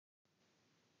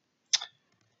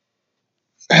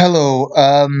Hello.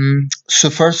 So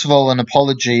first of all, an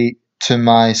apology to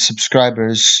my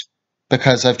subscribers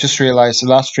because I've just realized the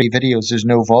last three videos there's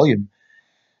no volume.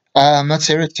 That's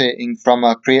irritating from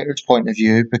a creator's point of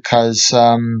view because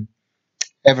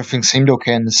everything seemed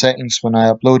okay in the settings when I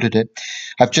uploaded it.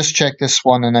 I've just checked this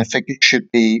one and I think it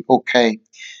should be okay.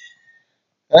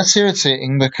 That's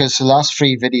irritating because the last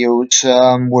three videos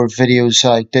were videos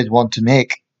I did want to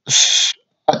make.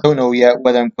 I don't know yet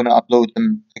whether I'm going to upload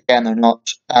them again or not.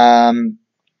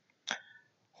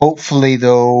 Hopefully,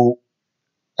 though,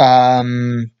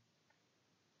 Um,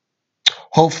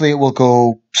 hopefully it will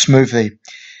go smoothly.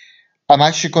 I'm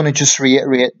actually going to just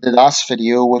reiterate the last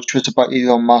video, which was about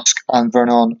Elon Musk and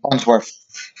Vernon Unsworth.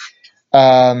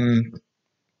 Um,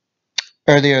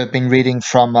 Earlier, I've been reading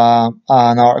from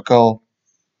an article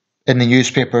in the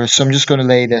newspaper, so I'm just going to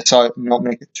lay this out and not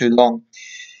make it too long.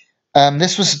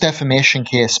 This was a defamation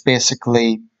case,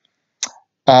 basically,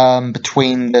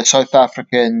 between the South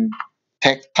African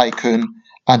tech tycoon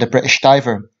and a British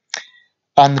diver.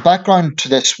 And the background to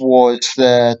this was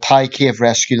the Thai cave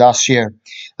rescue last year.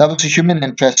 That was a human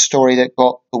interest story that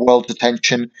got the world's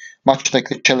attention, much like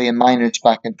the Chilean miners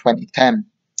back in 2010.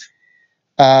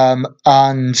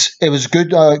 And it was a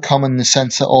good outcome in the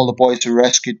sense that all the boys were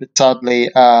rescued, but sadly,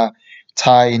 a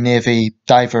Thai Navy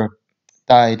diver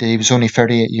died. He was only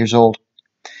 38 years old.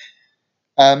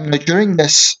 Now, during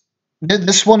this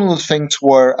is one of those things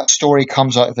where a story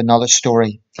comes out of another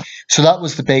story. So that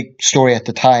was the big story at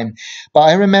the time. But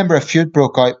I remember a feud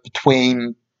broke out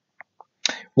between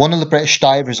one of the British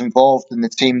divers involved in the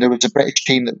team. There was a British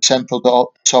team that was central to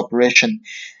this operation,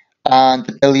 and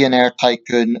the billionaire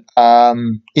tycoon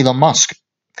Elon Musk.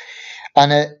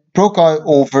 And it broke out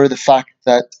over the fact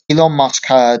that Elon Musk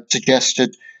had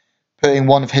suggested putting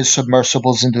one of his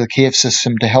submersibles into the cave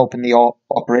system to help in the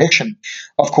operation.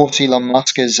 Of course, Elon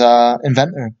Musk is an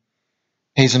inventor.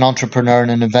 He's an entrepreneur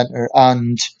and an inventor.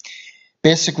 And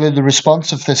basically, the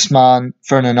response of this man,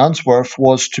 Vernon Unsworth,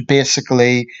 was to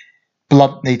basically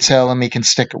bluntly tell him he can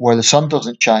stick it where the sun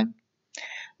doesn't shine.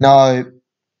 Now,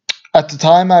 at the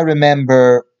time, I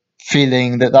remember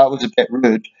feeling that that was a bit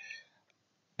rude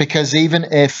because even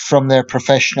if from their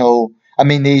professional, I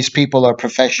mean, these people are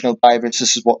professional divers,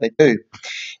 this is what they do.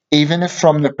 Even if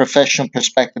from the professional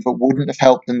perspective it wouldn't have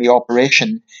helped in the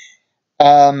operation,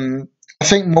 I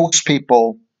think most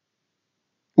people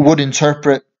would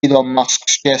interpret Elon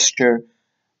Musk's gesture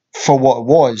for what it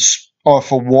was, or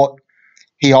for what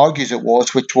he argues it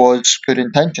was, which was good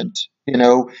intentions. You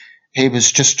know, he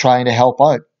was just trying to help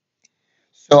out.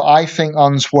 So I think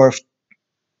Unsworth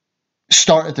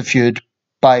started the feud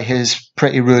by his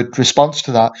pretty rude response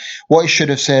to that. What he should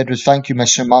have said was, "Thank you,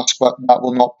 Mr. Musk, but that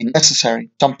will not be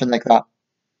necessary," something like that.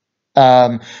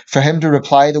 For him to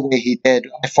reply the way he did,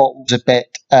 I thought was a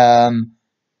bit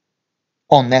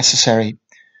unnecessary.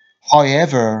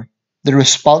 However, the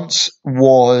response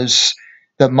was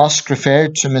that Musk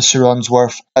referred to Mr.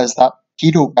 Unsworth as that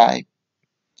pedo guy.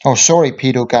 Oh, sorry,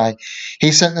 pedo guy.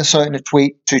 He sent this out in a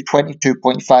tweet to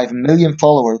 22.5 million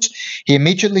followers. He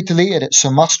immediately deleted it,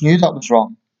 so Musk knew that was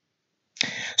wrong.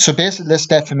 So basically, this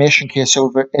defamation case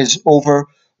is over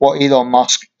what Elon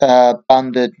Musk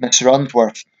banded Mr.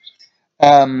 Unsworth.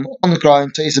 On the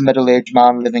ground, he's a middle-aged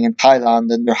man living in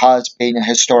Thailand, and there has been a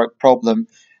historic problem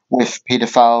with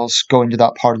paedophiles going to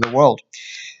that part of the world.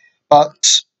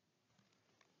 But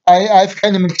I've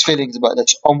kind of mixed feelings about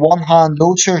this. On one hand,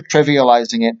 those who are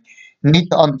trivializing it need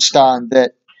to understand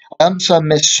that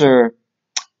Mr.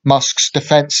 Musk's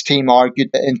defense team argued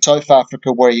that in South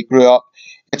Africa, where he grew up,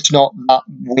 it's not that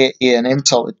weighty an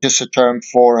insult, it's just a term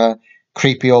for a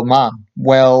creepy old man.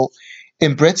 Well,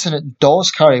 in Britain, it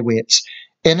does carry weights.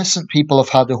 Innocent people have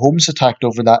had their homes attacked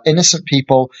over that. Innocent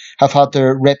people have had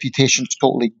their reputations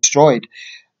totally destroyed.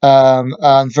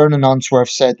 And Vernon Unsworth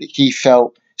said that he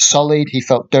felt sullied, he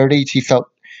felt dirtied, he felt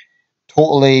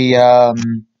totally,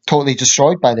 totally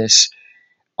destroyed by this.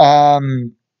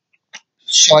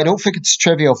 So I don't think it's a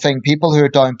trivial thing. People who are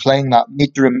downplaying that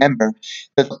need to remember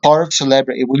that the power of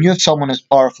celebrity, when you have someone as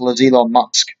powerful as Elon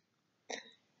Musk,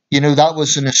 you know, that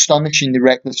was an astonishingly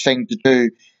reckless thing to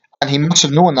do. And he must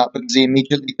have known that because he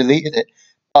immediately deleted it.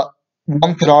 But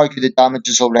one could argue the damage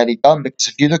is already done, because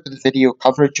if you look at the video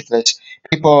coverage of this,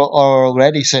 people are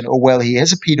already saying, oh, well, he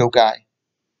is a pedo guy.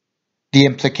 The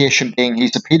implication being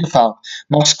he's a paedophile.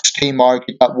 Musk's team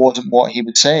argued that wasn't what he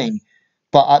was saying.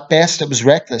 But at best, it was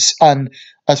reckless. And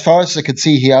as far as I could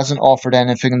see, he hasn't offered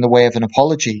anything in the way of an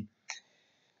apology.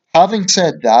 Having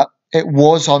said that, it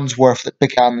was Unsworth that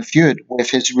began the feud with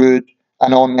his rude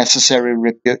and unnecessary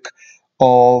rebuke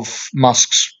of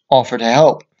Musk's offer to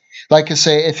help. Like I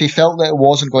say, if he felt that it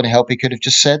wasn't going to help, he could have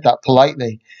just said that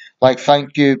politely. Like,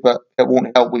 thank you, but it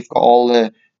won't help. We've got all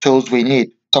the tools we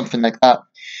need. Something like that.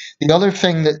 The other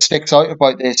thing that sticks out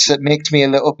about this that makes me a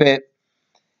little bit,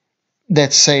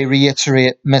 let's say,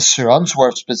 reiterate Mr.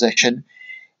 Unsworth's position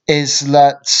is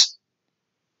that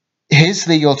his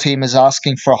legal team is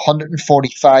asking for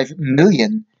 145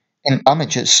 million in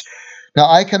damages. Now,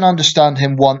 I can understand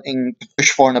him wanting to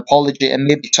push for an apology and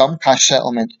maybe some cash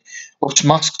settlement, which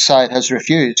Musk's side has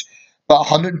refused. But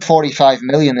 145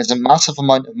 million is a massive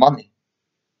amount of money.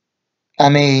 I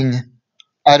mean,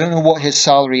 I don't know what his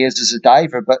salary is as a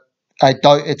diver, but I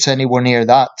doubt it's anywhere near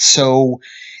that. So,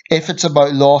 if it's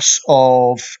about loss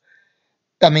of,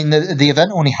 I mean, the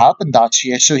event only happened last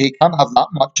year, so he can't have that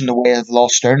much in the way of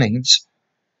lost earnings.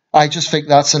 I just think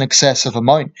that's an excessive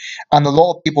amount. And a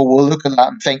lot of people will look at that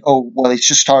and think, oh, well, he's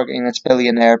just targeting this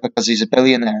billionaire because he's a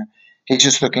billionaire. He's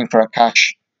just looking for a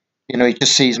cash. You know, he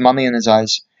just sees money in his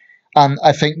eyes. And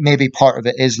I think maybe part of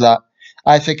it is that.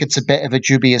 I think it's a bit of a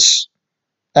dubious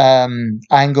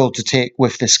angle to take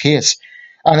with this case.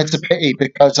 And it's a pity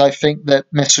because I think that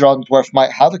Mr. Unsworth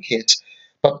might have a case.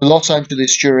 But the Los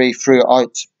Angeles jury threw it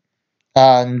out.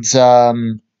 And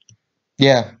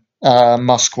yeah,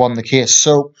 Musk won the case.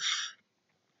 So,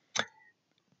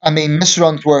 I mean, Mr.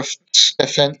 Unsworth's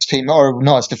defense team, or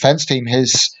not his defense team,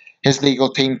 his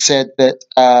legal team said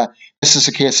that this is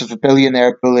a case of a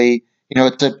billionaire bully. You know,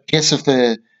 it's a case of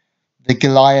the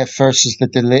Goliath versus the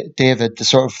David, the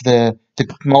sort of the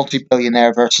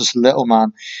multi-billionaire versus the little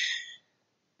man.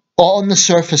 On the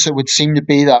surface, it would seem to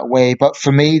be that way, but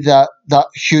for me, that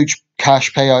huge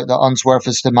cash payout that Unsworth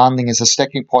is demanding is a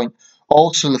sticking point.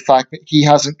 Also, the fact that he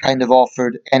hasn't kind of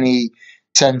offered any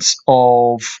sense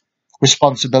of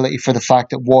responsibility for the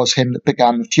fact it was him that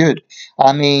began the feud.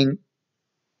 I mean,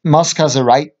 Musk has a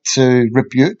right to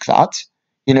rebuke that.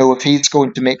 You know, if he's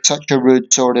going to make such a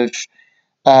rude sort of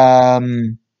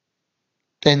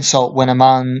insult when a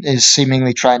man is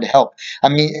seemingly trying to help. I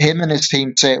mean, him and his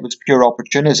team say it was pure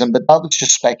opportunism, but that was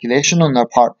just speculation on their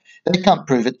part. They can't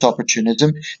prove it's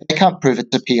opportunism. They can't prove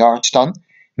it's a PR stunt.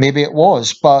 Maybe it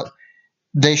was, but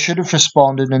they should have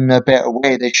responded in a better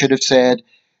way. They should have said,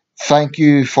 thank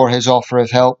you for his offer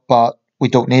of help, but we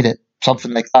don't need it.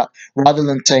 Something like that. Rather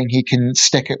than saying he can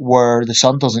stick it where the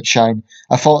sun doesn't shine.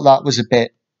 I thought that was a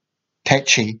bit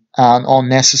tetchy and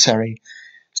unnecessary.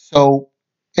 So,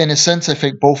 in a sense, I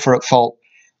think both are at fault.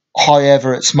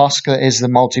 However, it's Musk that is the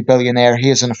multi-billionaire. He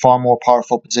is in a far more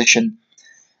powerful position.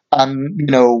 And, you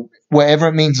know, whatever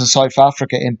it means in South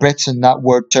Africa, in Britain, that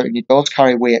word certainly does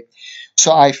carry weight.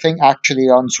 So I think actually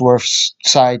Unsworth's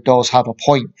side does have a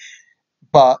point.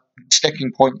 But the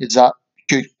sticking point is that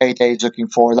huge payday he's looking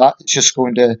for. That is just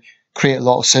going to create a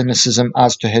lot of cynicism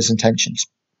as to his intentions.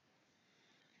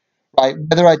 Right,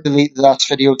 whether I delete the last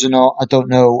videos or not, I don't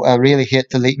know. I really hate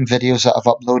deleting videos that I've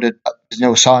uploaded, but there's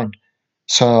no sound.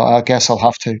 So I guess I'll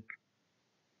have to.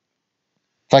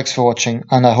 Thanks for watching,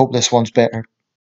 and I hope this one's better.